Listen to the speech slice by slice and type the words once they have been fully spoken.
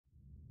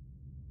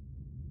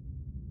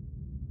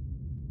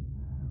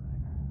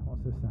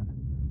this then?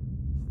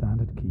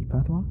 Standard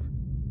keypad lock?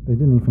 They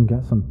didn't even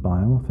get some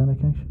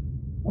bio-authentication?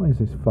 What is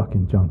this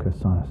fucking junker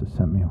Silas has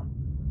sent me on?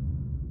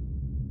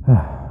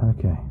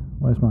 Okay,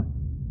 where's my...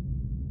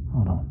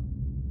 Hold on.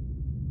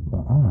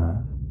 What on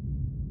earth?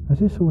 Has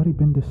this already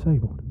been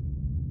disabled?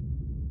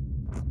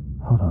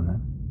 Hold on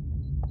then.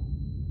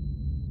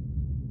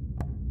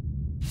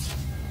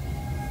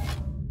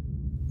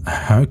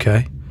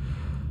 Okay.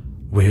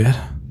 Weird.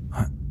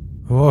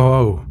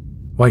 Whoa.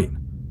 Wait.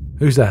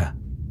 Who's there?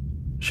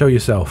 Show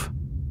yourself.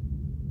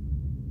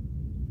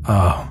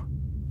 Oh.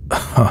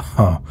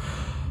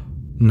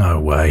 No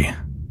way.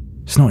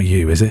 It's not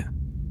you, is it?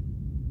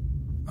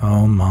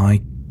 Oh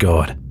my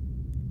God.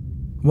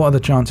 What are the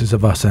chances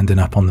of us ending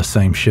up on the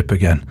same ship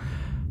again?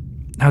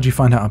 How'd you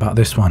find out about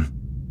this one?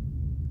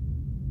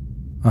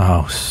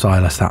 Oh,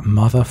 Silas, that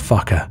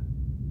motherfucker.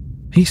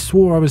 He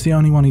swore I was the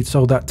only one he'd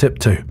sold that tip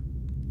to.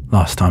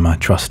 Last time I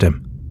trust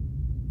him.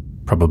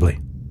 Probably.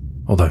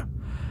 Although,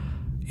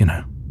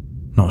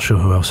 not sure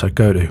who else I'd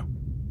go to.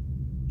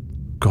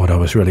 God, I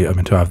was really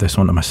hoping to have this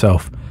one to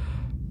myself.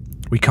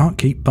 We can't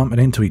keep bumping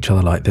into each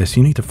other like this.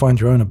 You need to find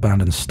your own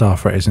abandoned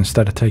staff freighters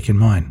instead of taking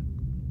mine.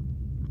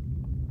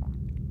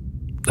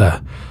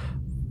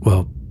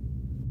 Well,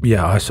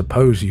 yeah, I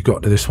suppose you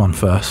got to this one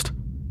first.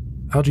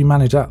 How'd you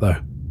manage that, though?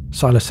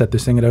 Silas said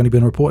this thing had only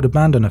been reported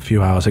abandoned a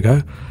few hours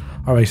ago.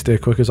 I raced here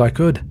quick as I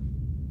could.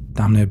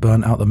 Damn near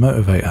burnt out the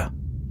motivator.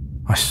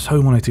 I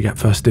so wanted to get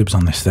first dibs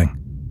on this thing.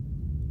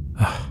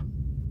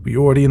 Were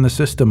you already in the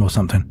system or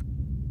something?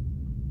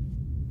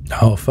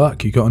 Oh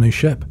fuck, you got a new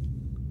ship.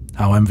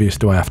 How envious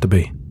do I have to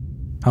be?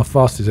 How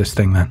fast is this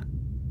thing then?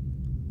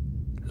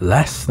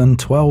 Less than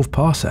 12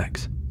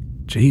 parsecs.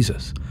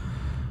 Jesus.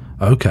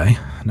 Okay,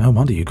 no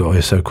wonder you got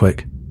here so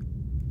quick.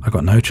 I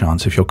got no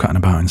chance if you're cutting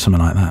about in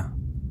something like that.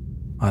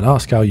 I'd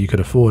ask how you could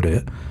afford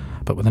it,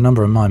 but with the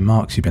number of mine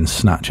marks you've been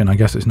snatching, I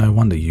guess it's no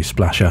wonder you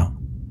splash out.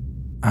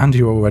 And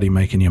you're already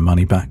making your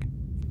money back,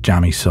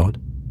 jammy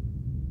sod.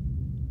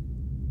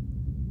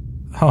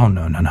 Oh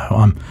no,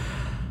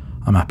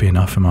 I'm happy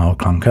enough for my old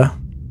clunker.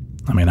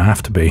 I mean, I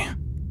have to be.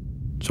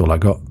 It's all I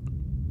got.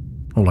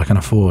 All I can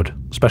afford,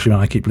 especially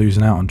when I keep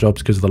losing out on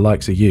jobs because of the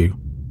likes of you.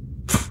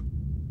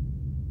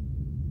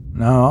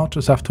 No, I'll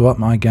just have to up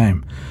my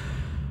game.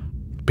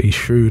 Be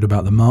shrewd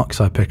about the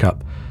marks I pick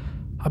up.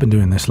 I've been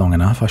doing this long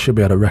enough, I should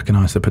be able to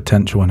recognise the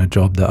potential in a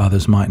job that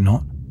others might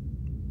not.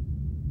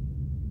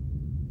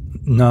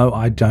 No,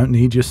 I don't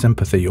need your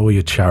sympathy or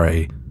your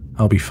charity.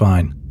 I'll be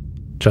fine.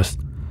 Just...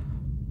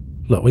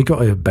 Look, we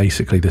got here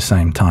basically the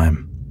same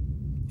time.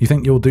 You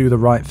think you'll do the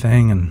right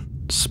thing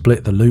and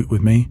split the loot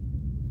with me?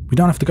 We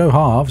don't have to go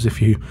halves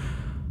if you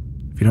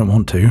don't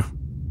want to.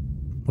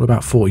 What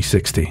about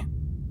 40-60?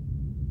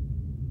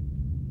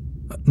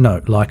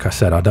 No, like I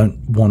said, I don't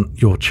want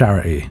your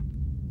charity.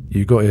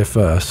 You got here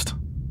first,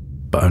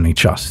 but only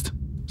just.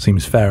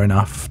 Seems fair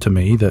enough to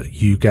me that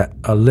you get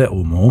a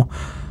little more,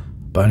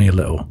 but only a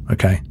little,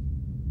 okay?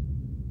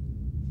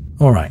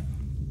 Alright.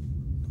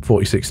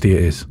 40-60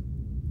 it is.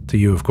 To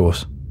you, of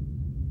course.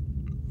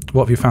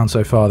 What have you found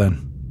so far,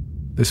 then?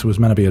 This was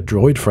meant to be a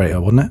droid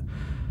freighter, wasn't it?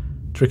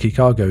 Tricky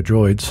cargo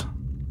droids.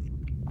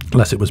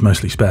 Unless it was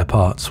mostly spare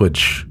parts,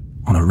 which,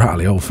 on a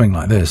rattly old thing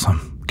like this,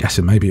 I'm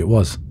guessing maybe it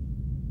was.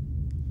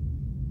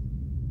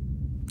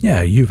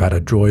 Yeah, you've had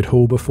a droid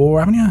haul before,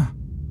 haven't you?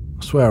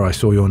 I swear I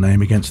saw your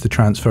name against the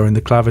transfer in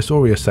the Clavis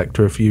Aurea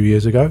sector a few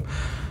years ago.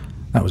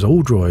 That was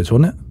all droids,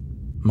 wasn't it?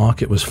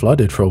 Market was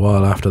flooded for a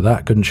while after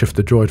that, couldn't shift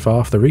the droid for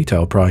half the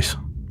retail price.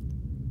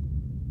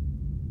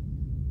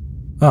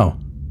 Oh,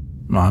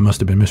 I must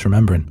have been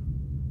misremembering.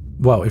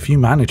 Well, if you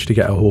manage to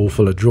get a haul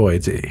full of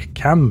droids, it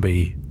can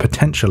be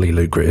potentially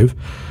lucrative,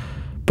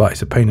 but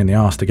it's a pain in the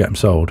arse to get them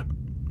sold.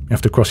 You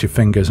have to cross your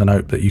fingers and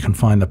hope that you can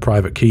find the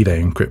private key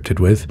they're encrypted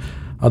with.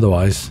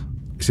 Otherwise,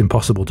 it's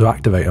impossible to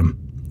activate them,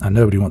 and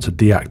nobody wants to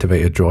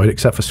deactivate a droid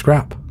except for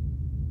scrap.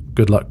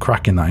 Good luck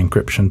cracking that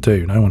encryption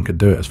too. No one could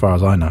do it as far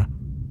as I know.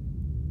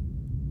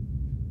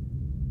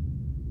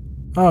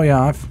 Oh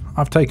yeah,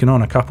 I've taken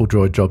on a couple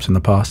droid jobs in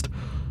the past.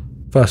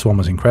 First one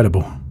was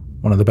incredible.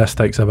 One of the best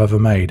takes I've ever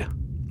made.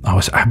 I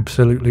was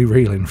absolutely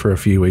reeling for a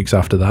few weeks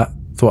after that.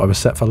 Thought I was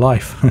set for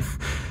life.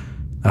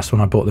 That's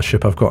when I bought the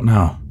ship I've got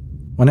now.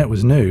 When it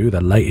was new, the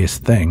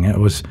latest thing,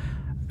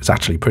 it's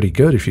actually pretty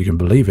good if you can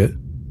believe it.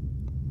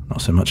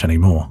 Not so much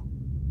anymore.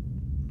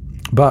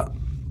 But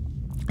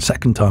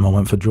second time I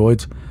went for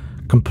droids,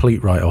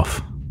 complete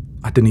write-off.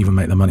 I didn't even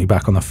make the money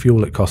back on the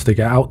fuel it cost to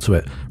get out to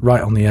it,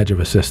 right on the edge of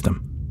a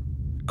system.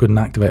 Couldn't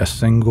activate a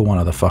single one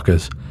of the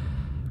fuckers.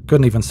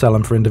 Couldn't even sell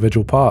them for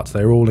individual parts,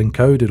 they were all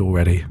encoded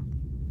already.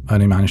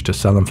 Only managed to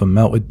sell them for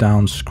melted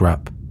down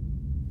scrap.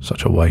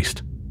 Such a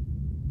waste.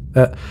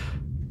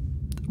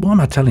 Why am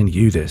I telling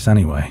you this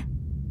anyway?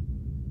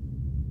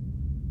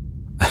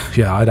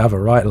 Yeah, I'd have a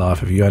right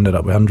laugh if you ended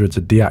up with hundreds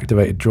of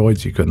deactivated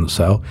droids you couldn't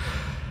sell.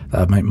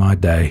 That'd make my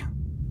day.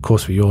 Of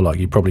course, for your luck,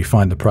 you'd probably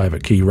find the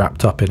private key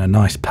wrapped up in a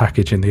nice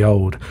package in the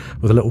old,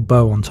 with a little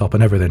bow on top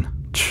and everything.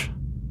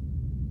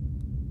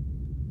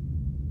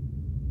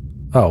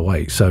 Oh,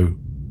 wait, so...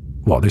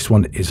 What, this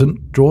one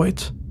isn't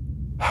droids?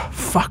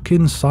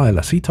 fucking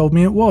Silas. He told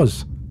me it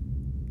was.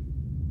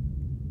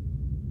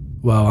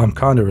 Well, I'm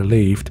kind of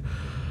relieved.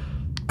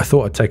 I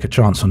thought I'd take a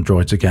chance on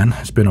droids again.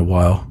 It's been a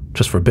while,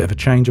 just for a bit of a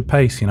change of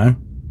pace, you know?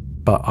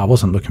 But I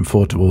wasn't looking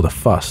forward to all the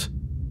fuss.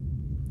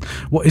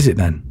 What is it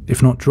then,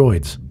 if not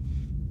droids?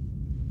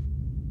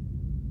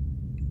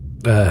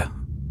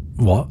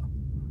 What?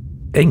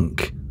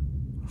 Ink?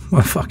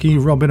 What the fuck are you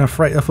robbing a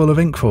freighter full of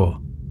ink for?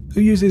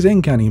 Who uses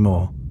ink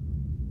anymore?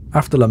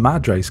 After La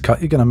Madre's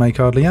cut, you're going to make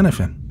hardly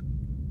anything.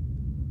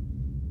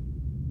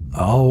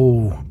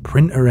 Oh,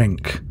 printer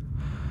ink.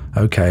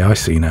 Okay, I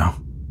see now.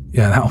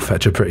 Yeah, that'll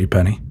fetch a pretty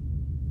penny.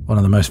 One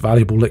of the most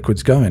valuable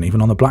liquids going,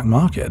 even on the black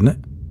market, isn't it?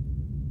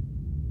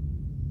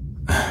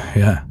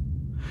 Yeah.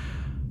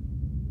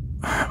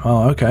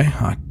 Well, okay,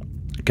 I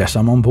guess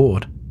I'm on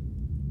board.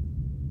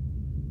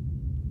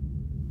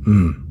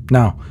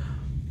 Now,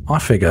 I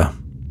figure,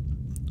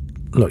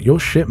 look, your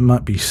ship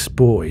might be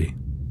sporty,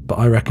 but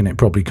I reckon it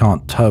probably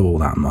can't tow all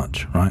that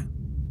much, right?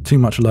 Too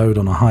much load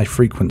on a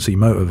high-frequency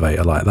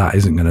motivator like that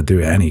isn't going to do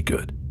it any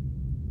good.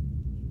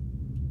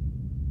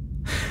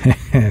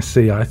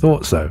 See, I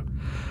thought so.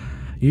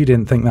 You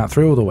didn't think that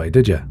through all the way,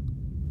 did you?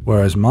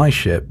 Whereas my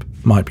ship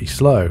might be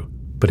slow,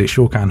 but it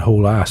sure can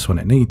haul ass when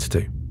it needs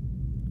to.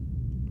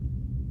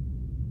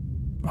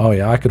 Oh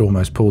yeah, I could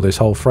almost pull this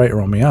whole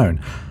freighter on my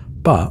own,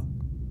 but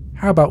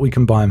how about we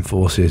combine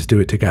forces, do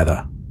it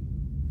together?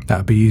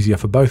 That'd be easier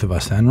for both of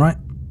us then, right?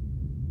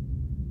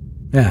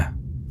 Yeah,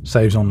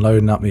 saves on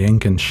loading up the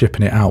ink and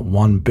shipping it out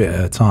one bit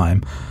at a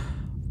time.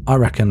 I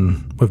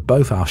reckon with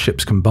both our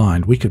ships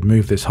combined, we could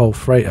move this whole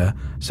freighter,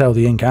 sell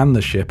the ink and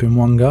the ship in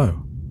one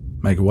go.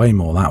 Make way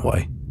more that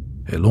way.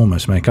 It'll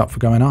almost make up for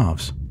going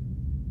halves.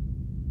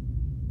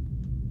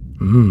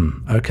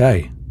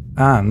 Okay.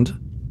 And,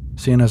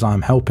 seeing as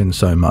I'm helping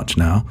so much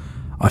now,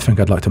 I think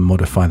I'd like to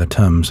modify the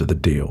terms of the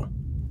deal.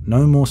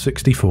 No more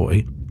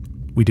 60-40.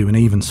 We do an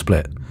even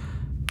split.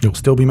 You'll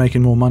still be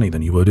making more money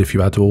than you would if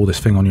you had to haul this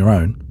thing on your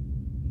own.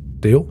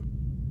 Deal?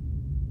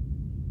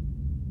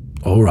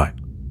 All right.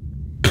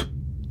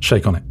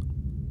 Shake on it.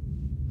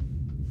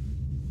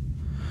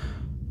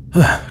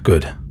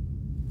 Good.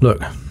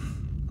 Look,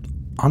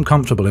 I'm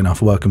comfortable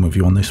enough working with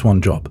you on this one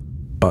job,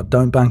 but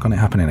don't bank on it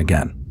happening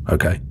again,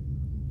 okay?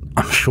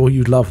 I'm sure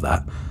you'd love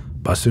that,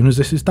 but as soon as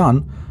this is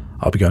done,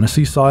 I'll be going to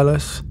see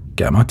Silas,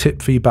 get my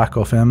tip feedback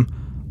off him,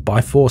 by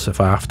force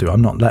if I have to.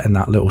 I'm not letting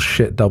that little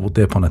shit double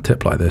dip on a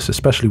tip like this,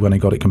 especially when he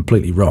got it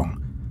completely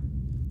wrong.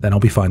 Then I'll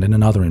be finding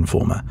another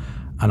informer,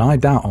 and I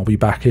doubt I'll be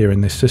back here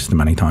in this system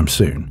anytime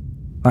soon.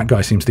 That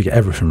guy seems to get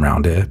everything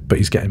round here, but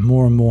he's getting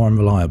more and more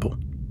unreliable.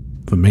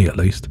 For me, at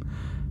least.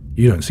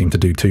 You don't seem to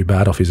do too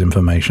bad off his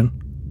information.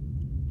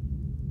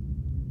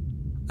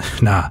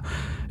 Nah,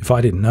 if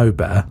I didn't know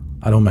better,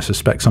 I'd almost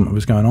suspect something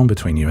was going on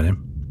between you and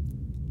him.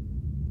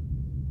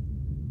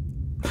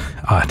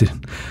 I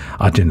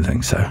didn't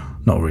think so.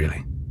 Not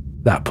really.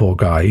 That poor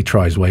guy, he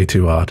tries way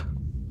too hard.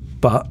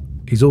 But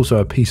he's also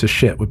a piece of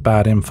shit with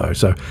bad info,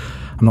 so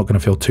I'm not going to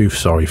feel too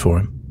sorry for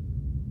him.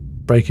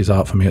 Break his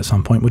heart for me at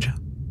some point, would you?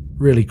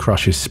 Really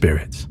crush his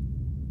spirits.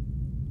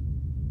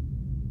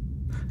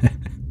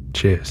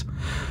 Cheers.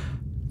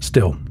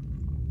 Still,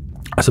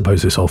 I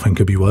suppose this whole thing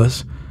could be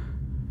worse.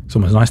 It's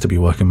almost nice to be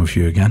working with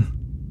you again.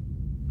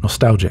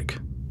 Nostalgic,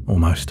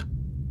 almost.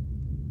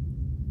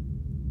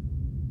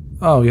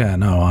 Oh yeah,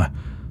 no,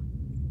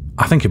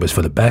 I think it was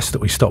for the best that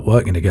we stopped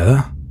working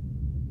together.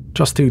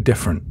 Just too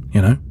different,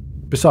 you know?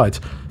 Besides,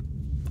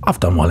 I've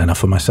done well enough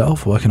for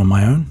myself, working on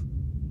my own.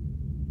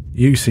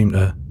 You seem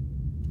to...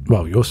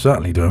 Well, you're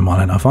certainly doing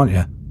well enough, aren't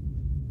you?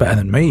 Better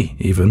than me,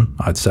 even,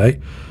 I'd say,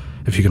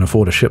 if you can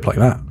afford a ship like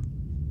that.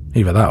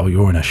 Either that or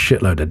you're in a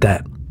shitload of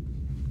debt.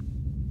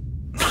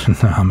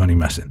 No, I'm only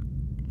messing.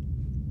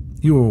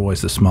 You were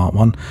always the smart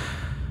one.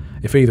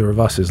 If either of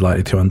us is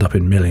likely to end up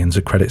in millions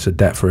of credits of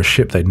debt for a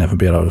ship they'd never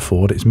be able to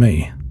afford, it's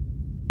me.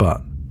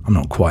 But I'm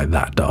not quite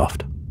that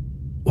daft.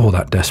 Or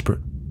that desperate.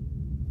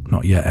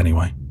 Not yet,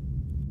 anyway.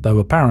 Though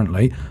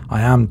apparently,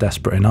 I am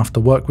desperate enough to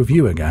work with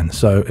you again,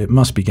 so it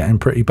must be getting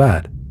pretty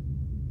bad.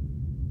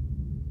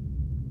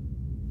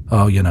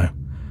 Oh, you know,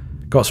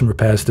 got some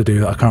repairs to do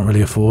that I can't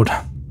really afford.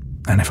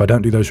 And if I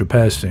don't do those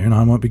repairs soon,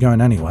 I won't be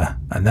going anywhere.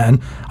 And then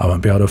I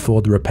won't be able to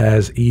afford the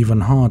repairs even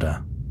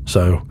harder.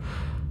 So,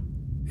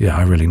 yeah,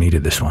 I really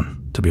needed this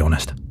one, to be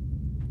honest.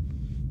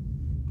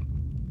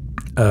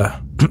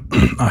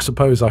 I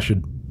suppose I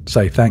should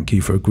say thank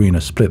you for agreeing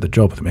to split the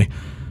job with me.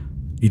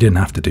 You didn't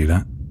have to do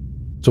that.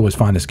 It's always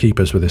finders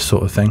keepers with this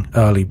sort of thing.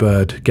 Early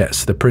bird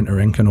gets the printer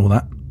ink and all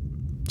that.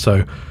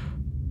 So,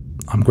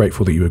 I'm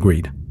grateful that you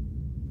agreed.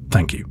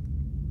 Thank you.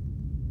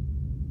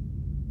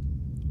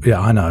 Yeah,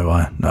 I know,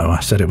 I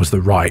said it was the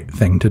right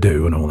thing to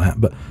do and all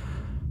that, but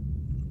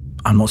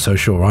I'm not so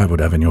sure I would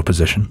have in your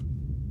position.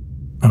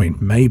 I mean,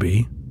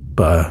 maybe,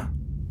 but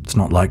it's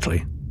not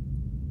likely.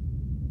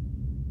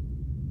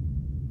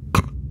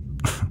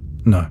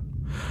 No.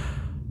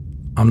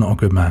 I'm not a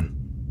good man.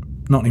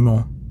 Not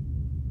anymore.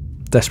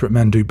 Desperate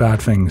men do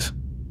bad things.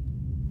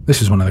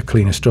 This is one of the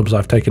cleanest jobs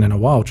I've taken in a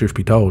while, truth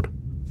be told.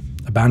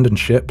 Abandoned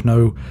ship,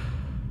 no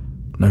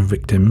no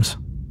victims,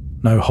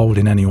 no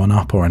holding anyone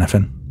up or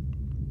anything.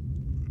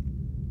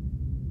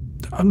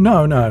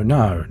 No,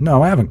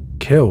 I haven't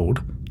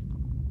killed.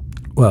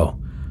 Well,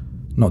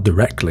 not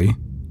directly.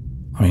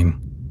 I mean,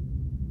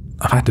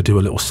 I've had to do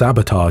a little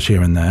sabotage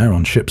here and there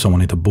on ships I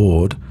wanted to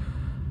board.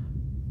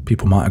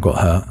 People might have got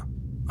hurt.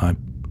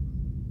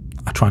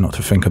 I try not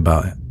to think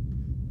about it.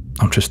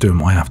 I'm just doing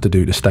what I have to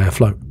do to stay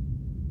afloat.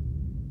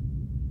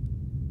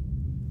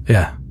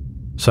 Yeah,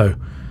 so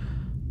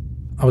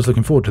I was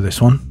looking forward to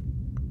this one.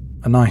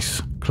 A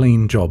nice,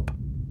 clean job.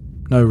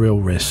 No real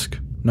risk.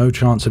 No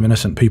chance of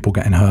innocent people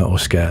getting hurt or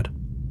scared.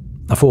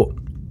 I thought,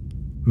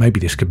 maybe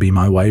this could be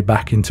my way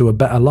back into a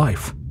better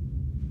life.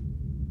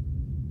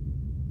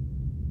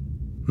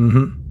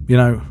 You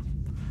know,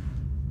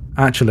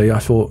 actually I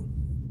thought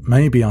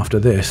maybe after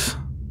this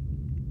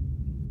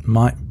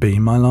might be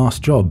my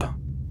last job,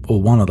 or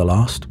one of the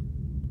last.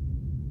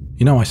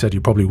 You know, I said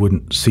you probably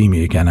wouldn't see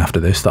me again after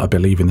this, that I'd be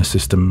leaving the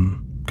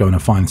system, going to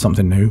find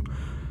something new.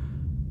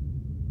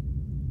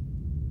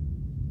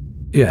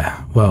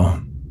 Yeah,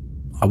 well,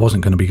 I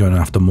wasn't going to be going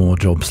after more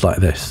jobs like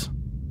this.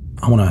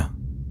 I want to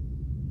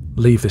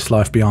leave this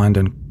life behind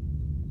and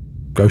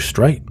go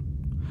straight.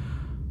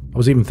 I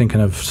was even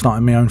thinking of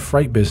starting my own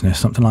freight business,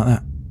 something like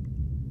that.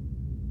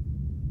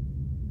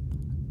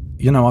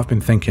 You know, I've been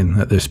thinking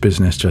that this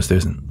business just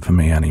isn't for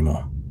me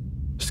anymore.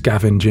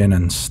 Scavenging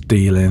and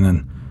stealing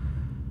and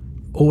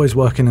always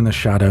working in the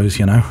shadows,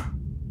 you know.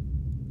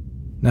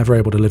 Never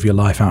able to live your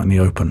life out in the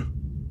open.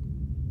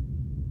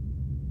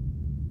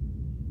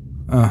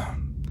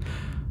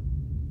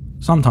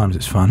 Sometimes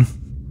it's fun.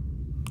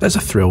 There's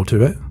a thrill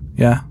to it,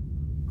 yeah,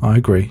 I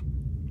agree.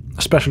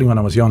 Especially when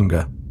I was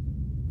younger,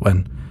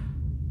 when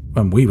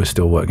we were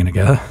still working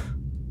together.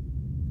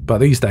 But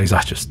these days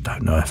I just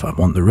don't know if I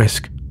want the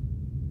risk.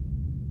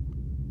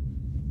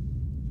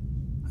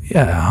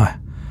 Yeah,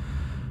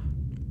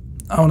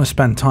 I want to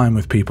spend time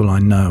with people I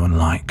know and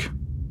like.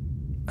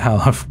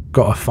 Hell, I've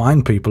got to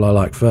find people I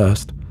like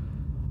first.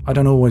 I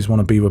don't always want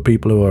to be with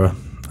people who are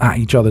at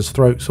each other's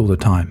throats all the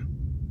time.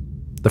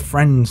 The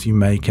friends you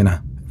make in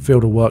a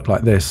field of work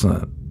like this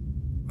are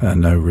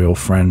no real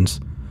friends.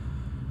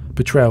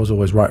 Betrayal's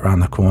always right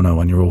round the corner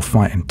when you're all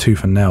fighting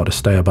tooth and nail to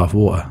stay above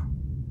water.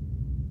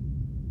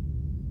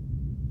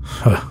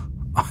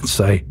 I'd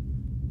say,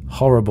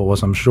 horrible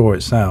as I'm sure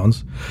it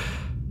sounds,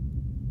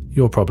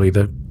 you're probably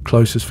the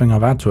closest thing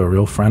I've had to a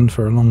real friend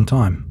for a long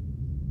time.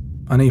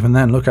 And even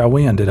then, look how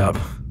we ended up.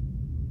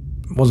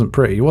 It wasn't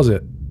pretty, was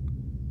it?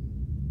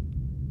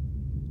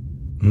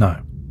 No.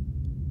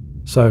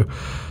 So,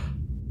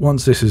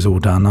 once this is all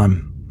done,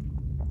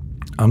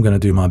 I'm going to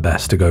do my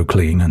best to go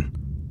clean and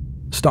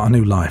start a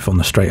new life on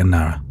the straight and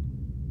narrow.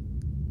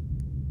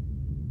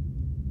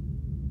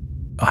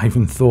 I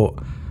even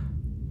thought,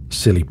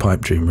 silly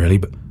pipe dream really,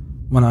 but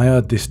when I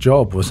heard this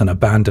job was an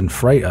abandoned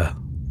freighter,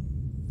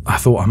 I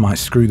thought I might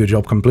screw the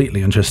job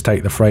completely and just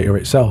take the freighter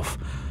itself.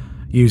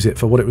 Use it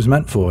for what it was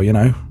meant for, you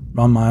know,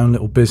 run my own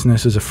little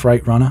business as a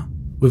freight runner,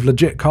 with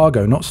legit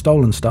cargo, not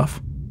stolen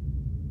stuff.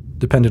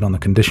 Depended on the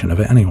condition of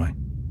it anyway.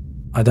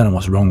 I don't know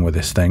what's wrong with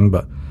this thing,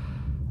 but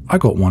I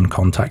got one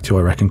contact who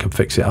I reckon could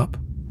fix it up.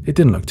 It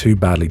didn't look too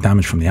badly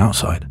damaged from the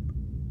outside.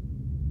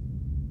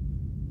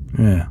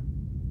 Yeah.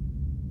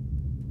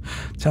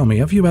 Tell me,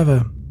 have you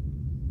ever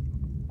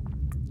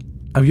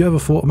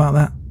thought about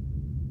that?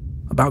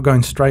 About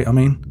going straight, I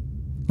mean?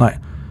 Like,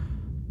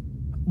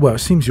 well, it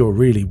seems you're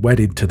really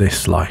wedded to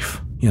this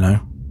life, you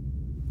know?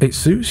 It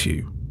suits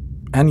you,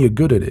 and you're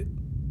good at it.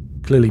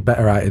 Clearly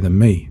better at it than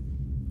me.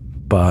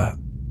 But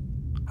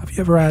have you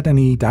ever had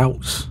any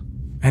doubts?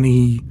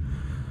 Any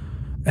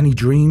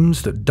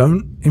dreams that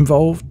don't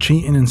involve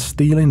cheating and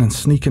stealing and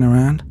sneaking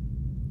around?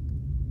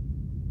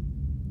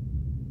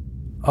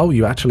 Oh,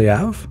 you actually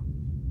have?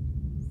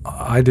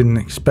 I didn't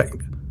expect...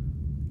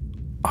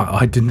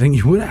 I didn't think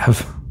you would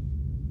have.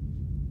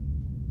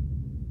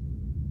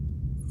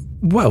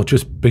 Well,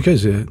 just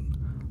because,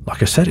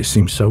 like I said, it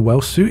seems so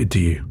well suited to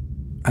you.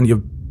 And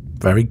you're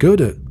very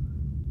good at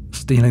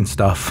stealing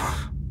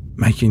stuff,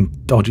 making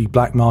dodgy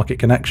black market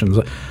connections.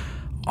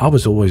 I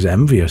was always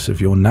envious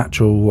of your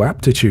natural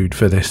aptitude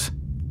for this.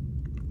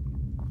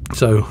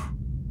 So,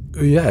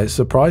 yeah, it's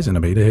surprising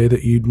to me to hear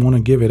that you'd want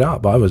to give it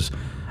up. I was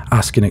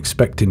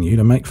expecting you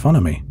to make fun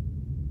of me.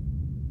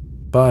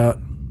 But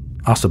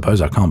I suppose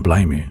I can't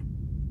blame you.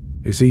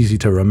 It's easy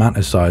to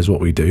romanticize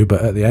what we do,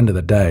 but at the end of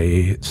the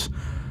day, it's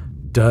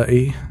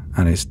dirty,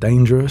 and it's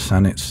dangerous,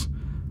 and it's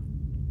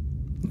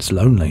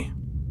lonely.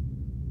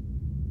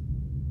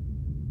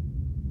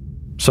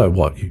 So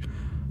what, you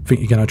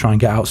think you're going to try and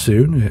get out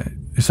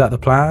soon? Is that the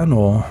plan,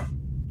 or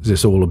is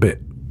this all a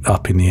bit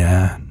up in the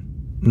air?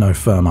 No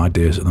firm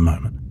ideas at the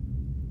moment.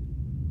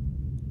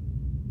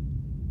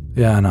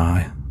 Yeah,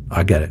 no,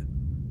 I get it.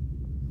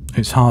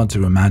 It's hard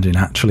to imagine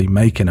actually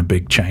making a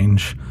big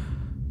change.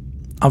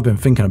 I've been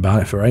thinking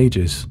about it for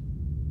ages.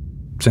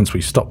 Since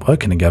we stopped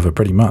working together,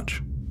 pretty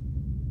much.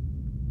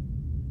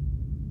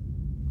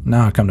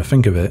 Now I come to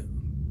think of it,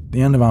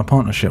 the end of our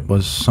partnership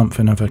was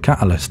something of a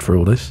catalyst for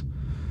all this.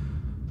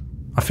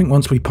 I think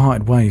once we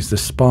parted ways, the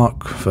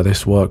spark for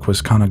this work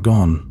was kind of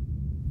gone.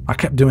 I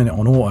kept doing it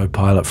on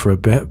autopilot for a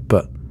bit,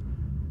 but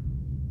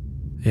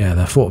yeah,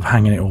 the thought of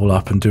hanging it all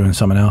up and doing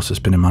something else has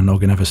been in my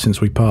noggin ever since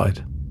we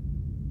parted.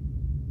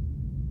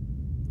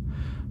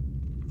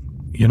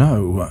 You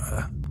know,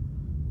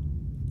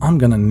 I'm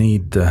gonna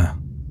need...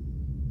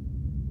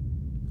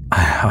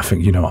 I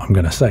think you know what I'm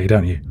gonna say,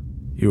 don't you?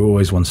 You're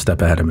always one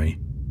step ahead of me.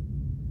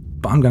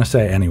 But I'm gonna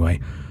say it anyway.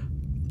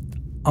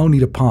 I'll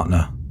need a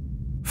partner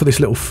for this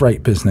little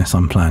freight business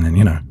I'm planning,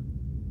 you know.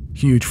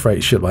 Huge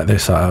freight shit like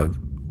this, I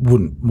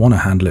wouldn't want to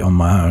handle it on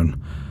my own.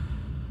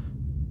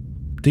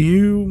 Do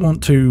you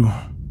want to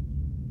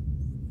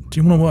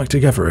work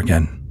together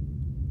again?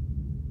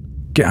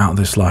 Get out of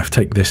this life,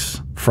 take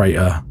this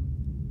freighter,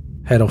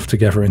 head off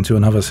together into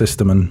another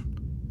system and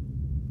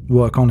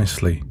work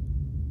honestly,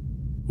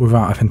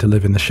 without having to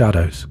live in the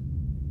shadows.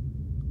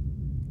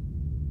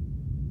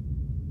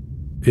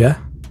 Yeah?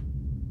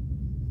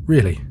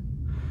 Really?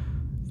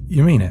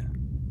 You mean it?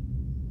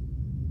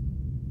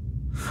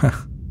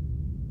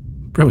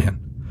 Brilliant.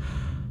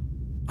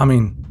 I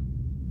mean,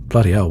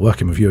 bloody hell,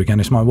 working with you again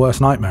is my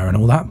worst nightmare and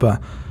all that,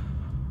 but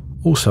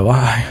also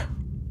I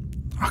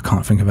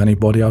can't think of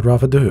anybody I'd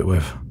rather do it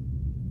with.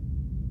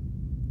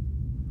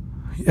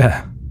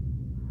 Yeah.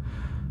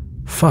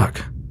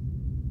 Fuck.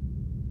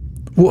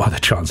 What are the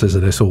chances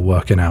of this all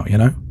working out, you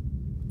know?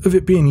 Of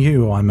it being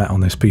you who I met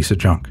on this piece of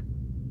junk.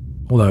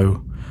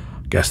 Although,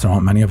 I guess there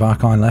aren't many of our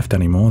kind left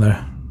anymore.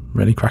 They're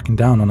really cracking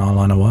down on our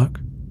line of work.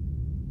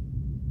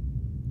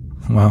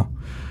 Well,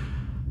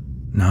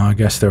 now I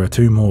guess there are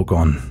 2 more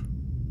gone.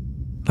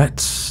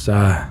 Let's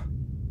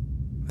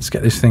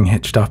get this thing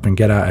hitched up and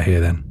get out of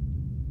here then.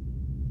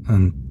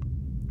 And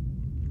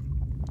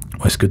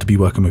well, it's good to be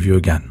working with you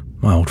again,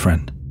 my old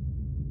friend.